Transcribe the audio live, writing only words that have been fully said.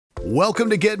Welcome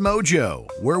to GetMojo,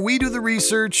 where we do the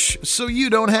research so you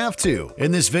don't have to.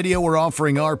 In this video, we're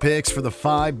offering our picks for the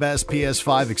 5 best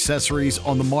PS5 accessories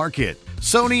on the market.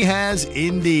 Sony has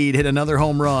indeed hit another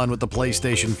home run with the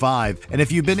PlayStation 5, and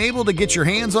if you've been able to get your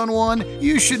hands on one,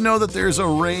 you should know that there's a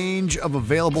range of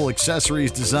available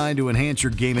accessories designed to enhance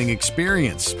your gaming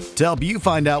experience. To help you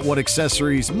find out what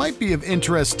accessories might be of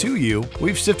interest to you,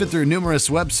 we've sifted through numerous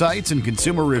websites and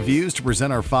consumer reviews to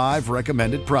present our 5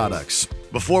 recommended products.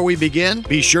 Before we begin,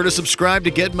 be sure to subscribe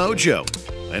to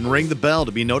GetMojo and ring the bell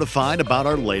to be notified about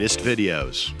our latest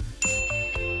videos.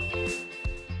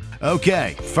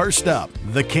 Okay, first up,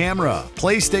 the camera.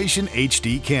 PlayStation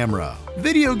HD camera.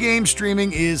 Video game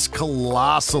streaming is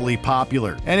colossally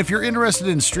popular, and if you're interested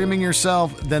in streaming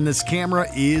yourself, then this camera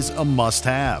is a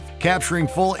must-have. Capturing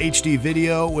full HD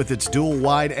video with its dual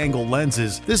wide-angle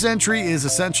lenses, this entry is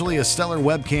essentially a stellar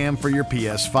webcam for your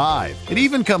PS5. It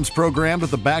even comes programmed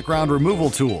with a background removal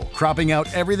tool, cropping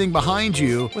out everything behind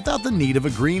you without the need of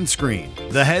a green screen.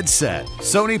 The headset.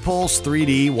 Sony Pulse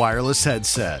 3D wireless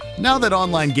headset. Now that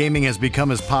online gaming has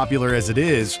become as popular as it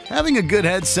is, having a good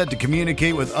headset to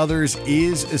communicate with others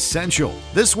is essential.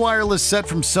 This wireless set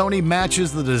from Sony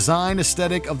matches the design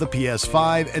aesthetic of the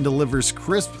PS5 and delivers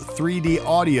crisp 3D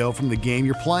audio from the game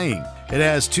you're playing. It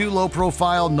has 2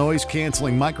 low-profile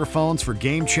noise-canceling microphones for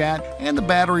game chat, and the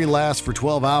battery lasts for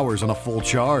 12 hours on a full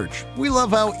charge. We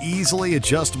love how easily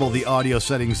adjustable the audio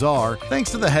settings are thanks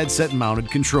to the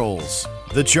headset-mounted controls.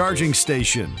 The charging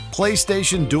station.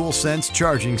 PlayStation DualSense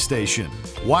charging station.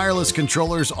 Wireless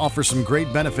controllers offer some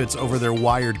great benefits over their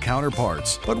wired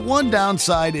counterparts, but one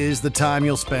downside is the time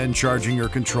you'll spend charging your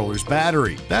controller's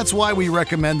battery. That's why we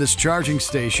recommend this charging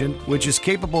station, which is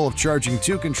capable of charging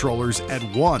 2 controllers at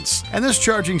once. And this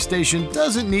charging station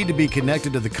doesn't need to be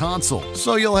connected to the console,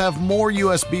 so you'll have more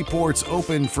USB ports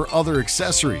open for other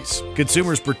accessories.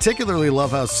 Consumers particularly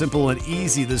love how simple and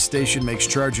easy this station makes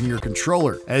charging your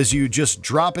controller, as you just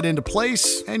drop it into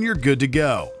place and you're good to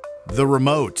go. The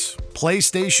remote.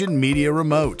 PlayStation Media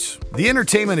Remote. The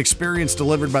entertainment experience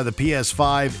delivered by the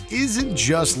PS5 isn't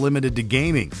just limited to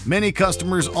gaming. Many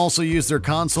customers also use their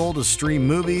console to stream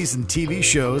movies and TV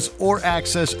shows or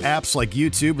access apps like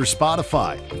YouTube or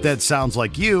Spotify. If that sounds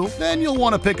like you, then you'll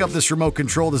want to pick up this remote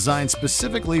control designed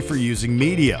specifically for using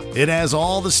media. It has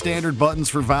all the standard buttons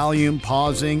for volume,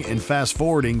 pausing, and fast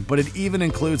forwarding, but it even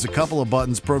includes a couple of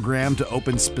buttons programmed to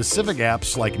open specific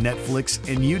apps like Netflix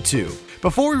and YouTube.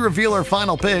 Before we reveal our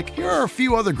final pick, here are a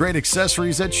few other great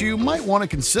accessories that you might want to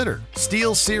consider.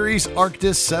 SteelSeries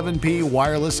Arctis 7P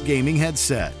wireless gaming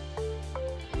headset.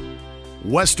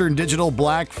 Western Digital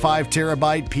Black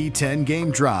 5TB P10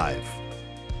 game drive.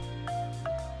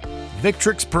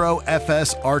 Victrix Pro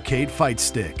FS arcade fight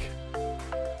stick.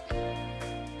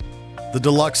 The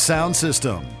deluxe sound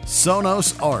system,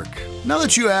 Sonos Arc. Now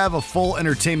that you have a full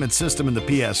entertainment system in the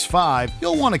PS5,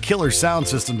 you'll want a killer sound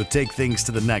system to take things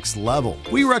to the next level.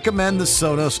 We recommend the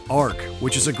Sonos Arc,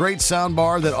 which is a great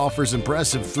soundbar that offers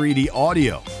impressive 3D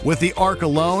audio. With the Arc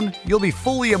alone, you'll be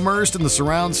fully immersed in the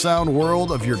surround sound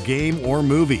world of your game or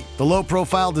movie. The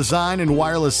low-profile design and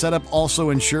wireless setup also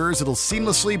ensures it'll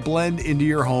seamlessly blend into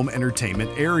your home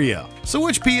entertainment area. So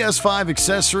which PS5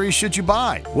 accessory should you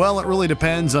buy? Well, it really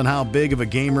depends on how big of a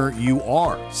gamer you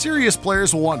are. Serious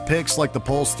players will want picks like the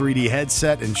Pulse 3D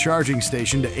headset and charging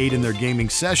station to aid in their gaming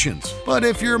sessions. But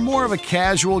if you're more of a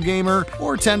casual gamer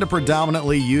or tend to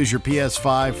predominantly use your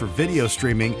PS5 for video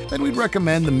streaming, then we'd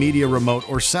recommend the media remote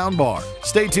or soundbar.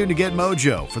 Stay tuned to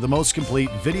GetMojo for the most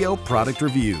complete video product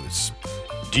reviews.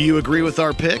 Do you agree with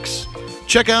our picks?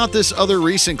 Check out this other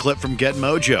recent clip from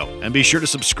GetMojo, and be sure to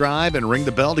subscribe and ring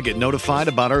the bell to get notified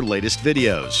about our latest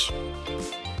videos.